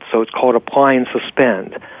collect it. So it's called apply and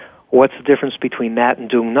suspend. What's the difference between that and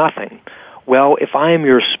doing nothing? Well, if I am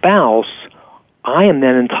your spouse, I am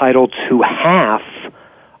then entitled to half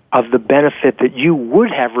of the benefit that you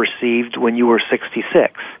would have received when you were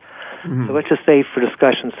 66. Mm-hmm. So let's just say, for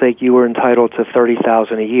discussion's sake, you were entitled to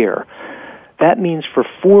 $30,000 a year. That means for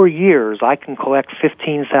 4 years I can collect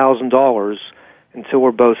 $15,000 until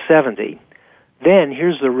we're both 70. Then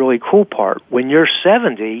here's the really cool part. When you're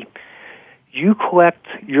 70, you collect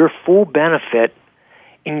your full benefit,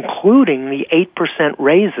 including the 8%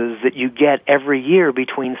 raises that you get every year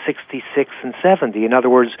between 66 and 70. In other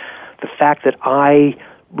words, the fact that I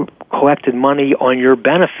collected money on your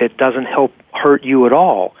benefit doesn't hurt you at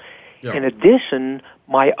all. Yeah. In addition,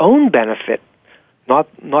 my own benefit, not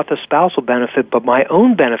the spousal benefit, but my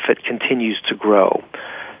own benefit continues to grow.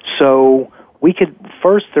 So we could,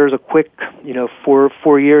 first there's a quick, for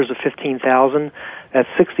 4 years of $15,000, that's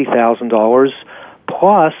 $60,000,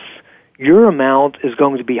 plus your amount is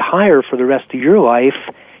going to be higher for the rest of your life,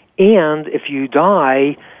 and if you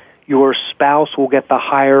die, your spouse will get the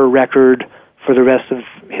higher record for the rest of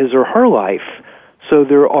his or her life. So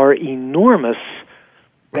there are enormous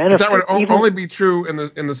benefits. That would only be true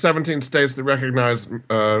in the 17 states that recognize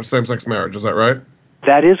same-sex marriage. Is that right?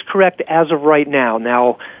 That is correct as of right now.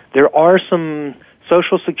 Now, there are some,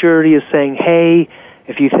 Social Security is saying, hey,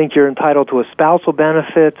 if you think you're entitled to a spousal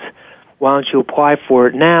benefit, why don't you apply for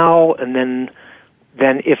it now? And then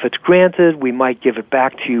if it's granted, we might give it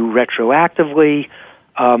back to you retroactively.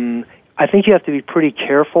 I think you have to be pretty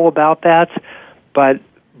careful about that, but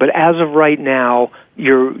as of right now,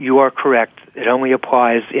 you are correct. It only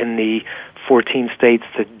applies in the 14 states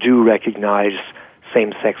that do recognize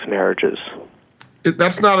same-sex marriages.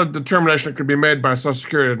 That's not a determination that could be made by Social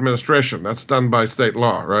Security Administration. That's done by state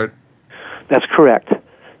law, right? That's correct.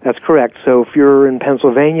 That's correct. So if you're in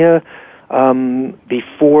Pennsylvania,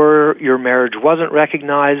 before your marriage wasn't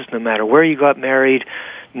recognized, no matter where you got married,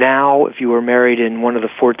 now if you were married in one of the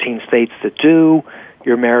 14 states that do,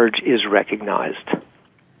 your marriage is recognized.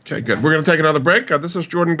 Okay, good. We're going to take another break. This is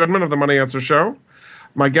Jordan Goodman of the Money Answer Show.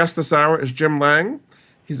 My guest this hour is Jim Lange.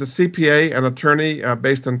 He's a CPA and attorney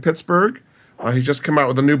based in Pittsburgh. He's just come out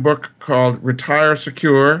with a new book called Retire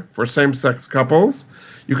Secure for Same-Sex Couples.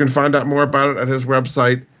 You can find out more about it at his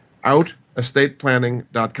website,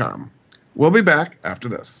 outestateplanning.com. We'll be back after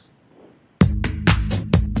this.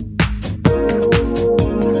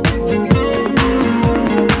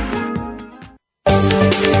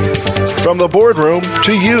 From the boardroom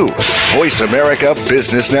to you, Voice America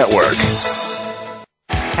Business Network.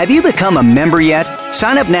 Have you become a member yet?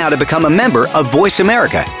 Sign up now to become a member of Voice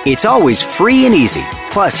America. It's always free and easy.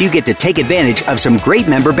 Plus, you get to take advantage of some great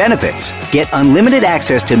member benefits. Get unlimited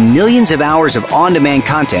access to millions of hours of on-demand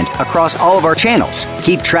content across all of our channels.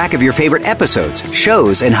 Keep track of your favorite episodes,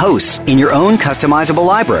 shows, and hosts in your own customizable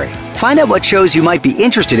library. Find out what shows you might be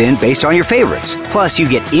interested in based on your favorites. Plus, you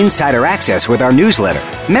get insider access with our newsletter.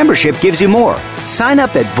 Membership gives you more. Sign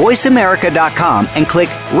up at voiceamerica.com and click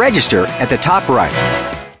Register at the top right.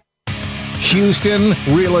 Houston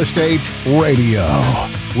Real Estate Radio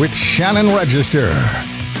with Shannon Register.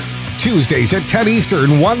 Tuesdays at 10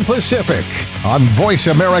 Eastern, 1 Pacific on Voice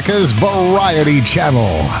America's Variety Channel.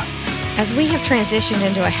 As we have transitioned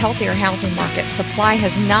into a healthier housing market, supply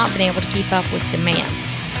has not been able to keep up with demand.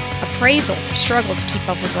 Appraisals have struggled to keep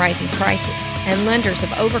up with rising prices, and lenders have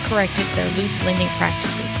overcorrected their loose lending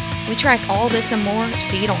practices. We track all this and more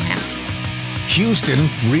so you don't have to.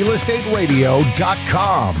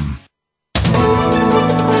 HoustonRealEstateRadio.com.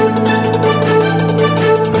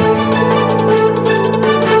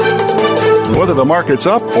 Whether the market's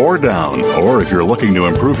up or down, or if you're looking to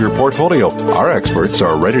improve your portfolio, our experts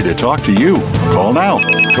are ready to talk to you. Call now.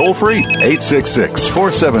 Toll free,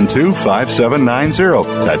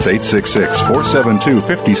 866-472-5790. That's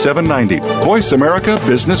 866-472-5790. Voice America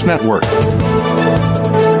Business Network.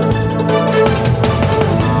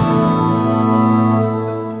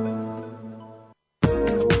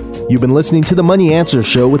 You've been listening to the Money Answer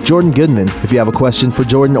Show with Jordan Goodman. If you have a question for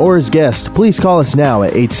Jordan or his guest, please call us now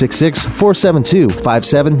at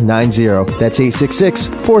 866-472-5790. That's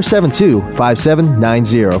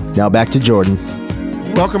 866-472-5790. Now back to Jordan.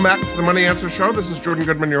 Welcome back to the Money Answer Show. This is Jordan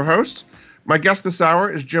Goodman, your host. My guest this hour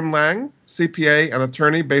is Jim Lange, CPA and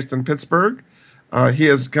attorney based in Pittsburgh. He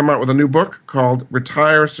has come out with a new book called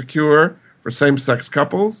Retire Secure for Same-Sex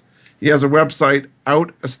Couples. He has a website,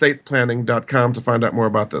 outestateplanning.com, to find out more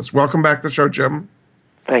about this. Welcome back to the show, Jim.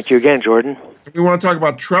 Thank you again, Jordan. So we want to talk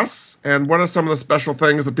about trusts, and what are some of the special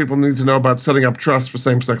things that people need to know about setting up trusts for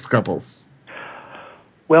same-sex couples?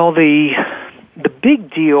 Well, the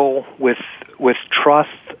big deal with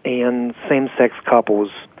trusts and same-sex couples,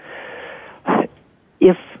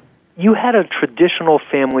 if you had a traditional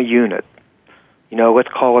family unit, let's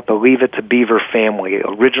call it the Leave It to Beaver family,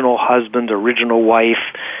 original husband, original wife,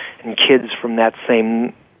 and kids from that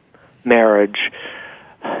same marriage,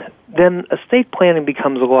 then estate planning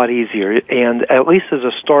becomes a lot easier. And at least as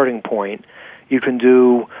a starting point, you can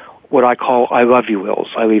do what I call I love you wills.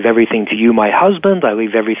 I leave everything to you, my husband. I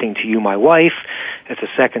leave everything to you, my wife. At the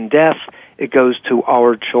second death, it goes to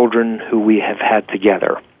our children who we have had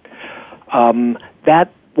together.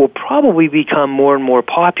 That will probably become more and more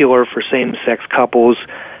popular for same-sex couples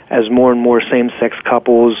as more and more same-sex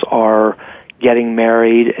couples are getting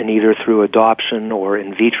married and either through adoption or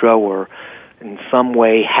in vitro or in some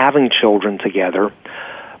way having children together.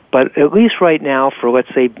 But at least right now for,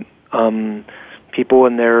 let's say, people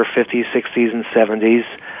in their 50s, 60s, and 70s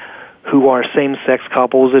who are same-sex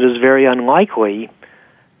couples, it is very unlikely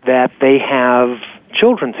that they have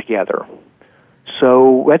children together.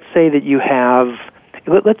 So let's say that you have,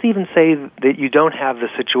 let's even say that you don't have the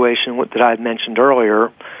situation that I mentioned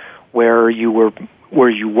earlier where you were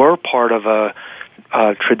part of a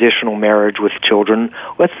traditional marriage with children.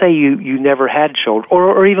 Let's say you never had children,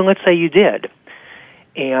 or even let's say you did.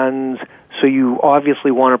 And so you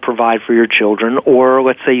obviously want to provide for your children, or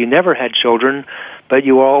let's say you never had children, but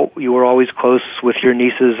you were always close with your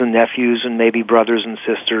nieces and nephews and maybe brothers and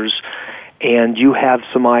sisters, and you have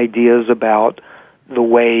some ideas about the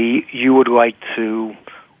way you would like to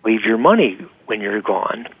leave your money when you're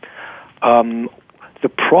gone. The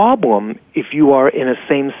problem, if you are in a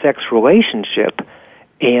same-sex relationship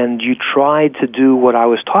and you try to do what I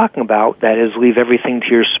was talking about, that is leave everything to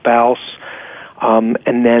your spouse,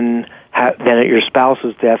 and then at your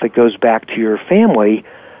spouse's death it goes back to your family,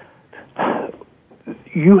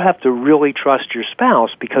 you have to really trust your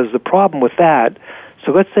spouse, because the problem with that,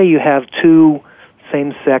 so let's say you have two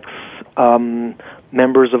same-sex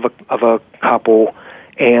members of a couple,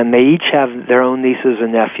 and they each have their own nieces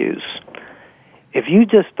and nephews. If you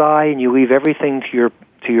just die and you leave everything to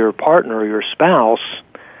your partner or your spouse,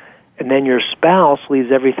 and then your spouse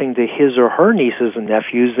leaves everything to his or her nieces and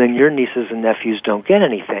nephews, then your nieces and nephews don't get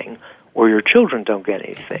anything, or your children don't get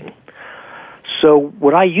anything. So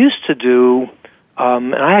what I used to do,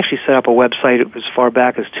 and I actually set up a website as far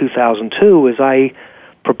back as 2002, is I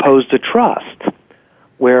proposed a trust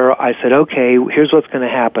where I said, okay, here's what's going to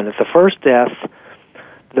happen. At the first death,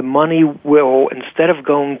 the money will, instead of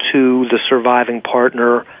going to the surviving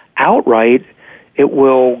partner outright, it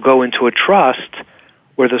will go into a trust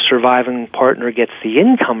where the surviving partner gets the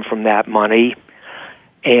income from that money,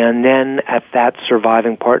 and then at that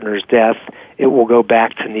surviving partner's death, it will go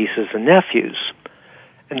back to nieces and nephews.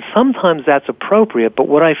 And sometimes that's appropriate, but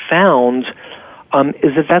what I found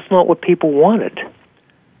is that that's not what people wanted.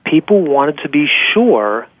 People wanted to be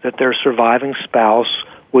sure that their surviving spouse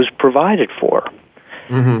was provided for.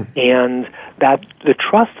 Mm-hmm. And that the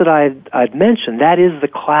trust that I'd mentioned, that is the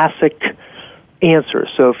classic answer.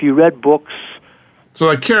 So if you read books... So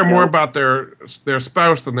they care more about their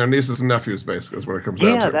spouse than their nieces and nephews, basically, is what it comes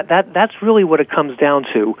down to. Yeah, that's really what it comes down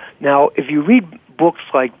to. Now, if you read books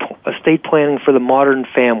like Estate Planning for the Modern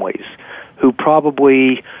Families, who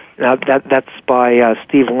probably, now that's by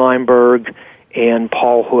Steve Leinberg and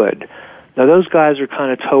Paul Hood. Now, those guys are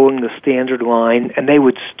kind of towing the standard line, and they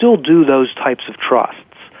would still do those types of trusts.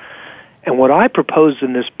 And what I proposed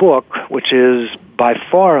in this book, which is by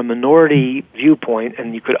far a minority viewpoint,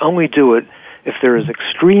 and you could only do it if there is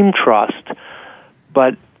extreme trust,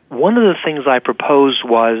 but one of the things I proposed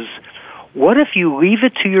was, what if you leave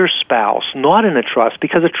it to your spouse, not in a trust,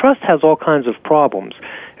 because a trust has all kinds of problems.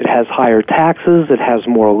 It has higher taxes, it has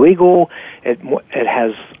more legal, it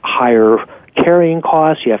has higher carrying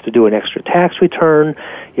costs, you have to do an extra tax return,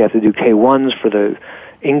 you have to do K-1s for the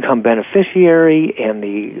income beneficiary and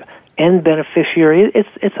the end beneficiary.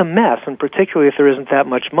 It's a mess, and particularly if there isn't that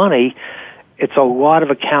much money, it's a lot of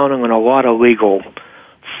accounting and a lot of legal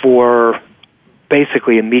for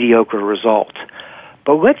basically a mediocre result.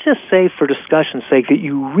 But let's just say, for discussion's sake, that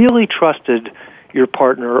you really trusted your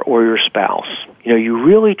partner or your spouse. You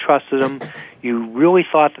really trusted them. You really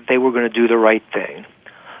thought that they were going to do the right thing.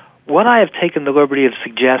 What I have taken the liberty of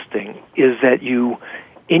suggesting is that you,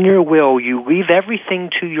 in your will, you leave everything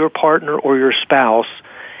to your partner or your spouse,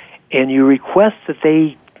 and you request that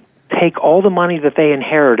they take all the money that they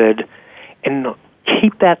inherited and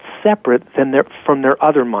keep that separate from their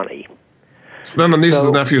other money. So then the nieces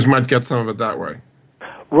and nephews might get some of it that way.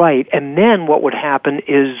 Right, and then what would happen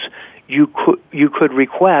is you could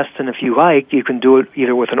request, and if you like, you can do it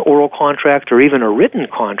either with an oral contract or even a written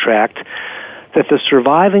contract, that the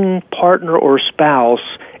surviving partner or spouse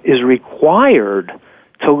is required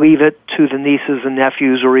to leave it to the nieces and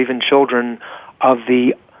nephews or even children of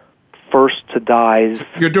the first to die's.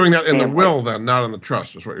 You're doing that in the will then, not in the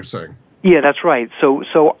trust, is what you're saying. Yeah, that's right. So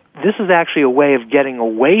this is actually a way of getting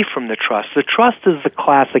away from the trust. The trust is the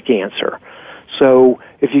classic answer. So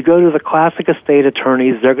if you go to the classic estate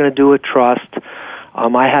attorneys, they're going to do a trust.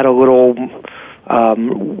 I had a little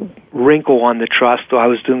wrinkle on the trust. I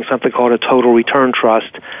was doing something called a total return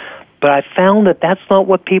trust. But I found that that's not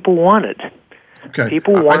what people wanted. Okay.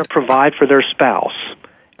 People want to provide for their spouse.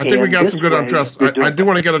 I think we got some good on trust. I do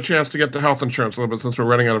want to get a chance to get to health insurance a little bit since we're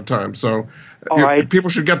running out of time. So people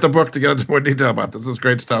should get the book to get into more detail about this. This is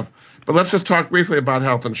great stuff. But let's just talk briefly about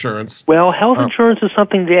health insurance. Well, health insurance is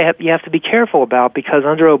something that you have to be careful about, because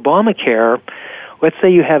under Obamacare, let's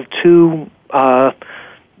say you have two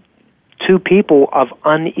people of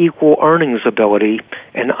unequal earnings ability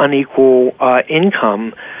and unequal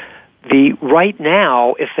income. Right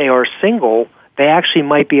now, if they are single, they actually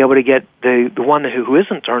might be able to get, the one who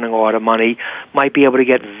isn't earning a lot of money might be able to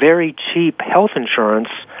get very cheap health insurance,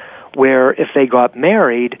 where if they got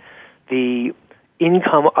married, the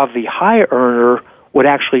income of the high earner would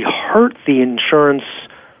actually hurt the insurance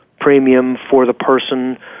premium for the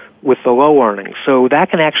person with the low earnings. So that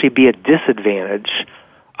can actually be a disadvantage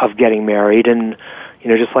of getting married. And,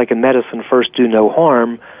 just like in medicine, first do no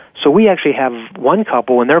harm. So we actually have one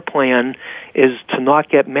couple, and their plan is to not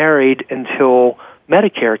get married until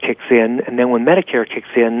Medicare kicks in, and then when Medicare kicks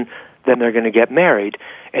in, then they're going to get married.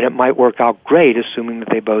 And it might work out great, assuming that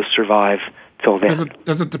they both survive till then.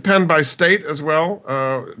 Does it depend by state as well?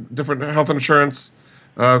 Different health insurance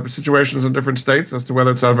situations in different states as to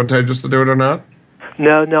whether it's advantageous to do it or not?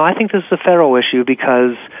 No, I think this is a federal issue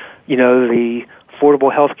because, the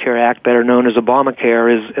Affordable Health Care Act, better known as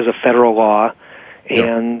Obamacare, is a federal law. Yep.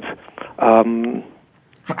 And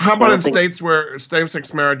how about in states where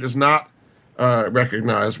same-sex marriage is not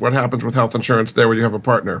recognized? What happens with health insurance there when you have a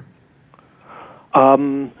partner?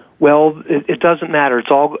 Well, it doesn't matter.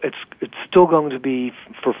 It's still going to be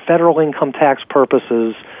for federal income tax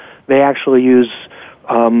purposes. They actually use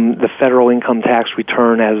the federal income tax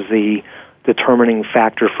return as the determining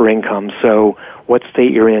factor for income. So what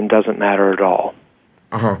state you're in doesn't matter at all.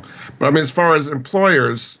 But I mean, as far as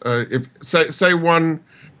employers, if say one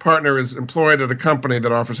partner is employed at a company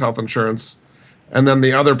that offers health insurance, and then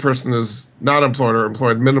the other person is not employed or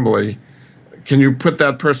employed minimally, can you put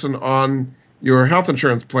that person on your health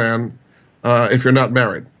insurance plan if you're not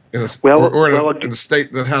married in a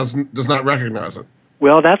state that does not recognize it?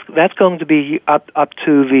 Well, that's going to be up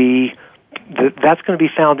to that's going to be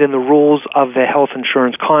found in the rules of the health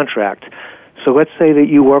insurance contract. So let's say that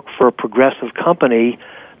you work for a progressive company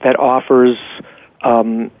that offers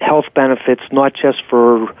health benefits not just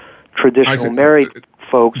for traditional married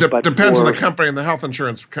folks, but depends on the company and the health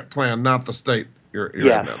insurance plan, not the state you're in.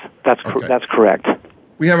 Yes, that's correct.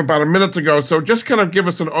 We have about a minute to go, so just kind of give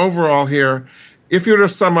us an overall here. If you were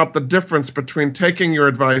to sum up the difference between taking your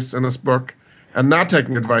advice in this book and not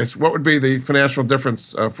taking advice, what would be the financial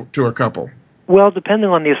difference to a couple? Well, depending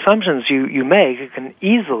on the assumptions you make, it can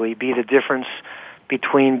easily be the difference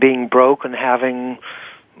between being broke and having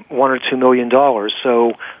 $1 or $2 million.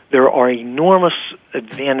 So there are enormous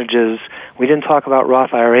advantages. We didn't talk about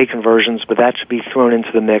Roth IRA conversions, but that should be thrown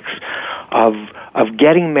into the mix of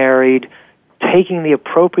getting married, taking the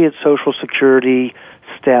appropriate Social Security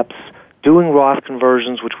steps, doing Roth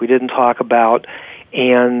conversions, which we didn't talk about,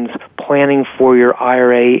 and planning for your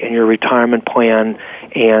IRA and your retirement plan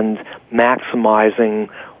and maximizing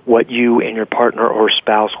what you and your partner or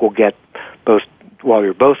spouse will get both while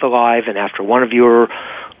you're both alive and after one of you are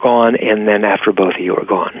gone and then after both of you are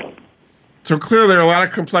gone. So clearly there are a lot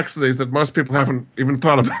of complexities that most people haven't even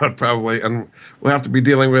thought about probably, and we'll have to be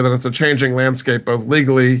dealing with, and it's a changing landscape both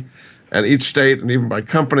legally and each state and even by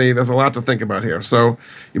company. There's a lot to think about here. So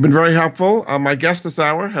you've been very helpful. My guest this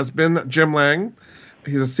hour has been Jim Lange.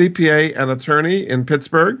 He's a CPA and attorney in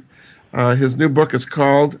Pittsburgh. His new book is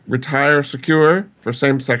called Retire Secure for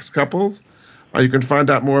Same-Sex Couples. You can find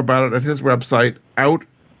out more about it at his website,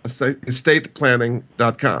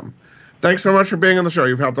 outestateplanning.com. Thanks so much for being on the show.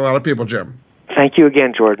 You've helped a lot of people, Jim. Thank you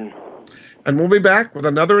again, Jordan. And we'll be back with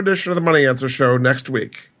another edition of the Money Answer Show next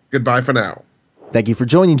week. Goodbye for now. Thank you for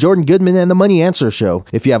joining Jordan Goodman and the Money Answer Show.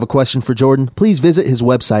 If you have a question for Jordan, please visit his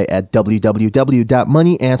website at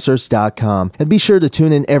www.moneyanswers.com. And be sure to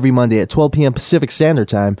tune in every Monday at 12 p.m. Pacific Standard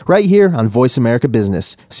Time right here on Voice America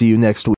Business. See you next week.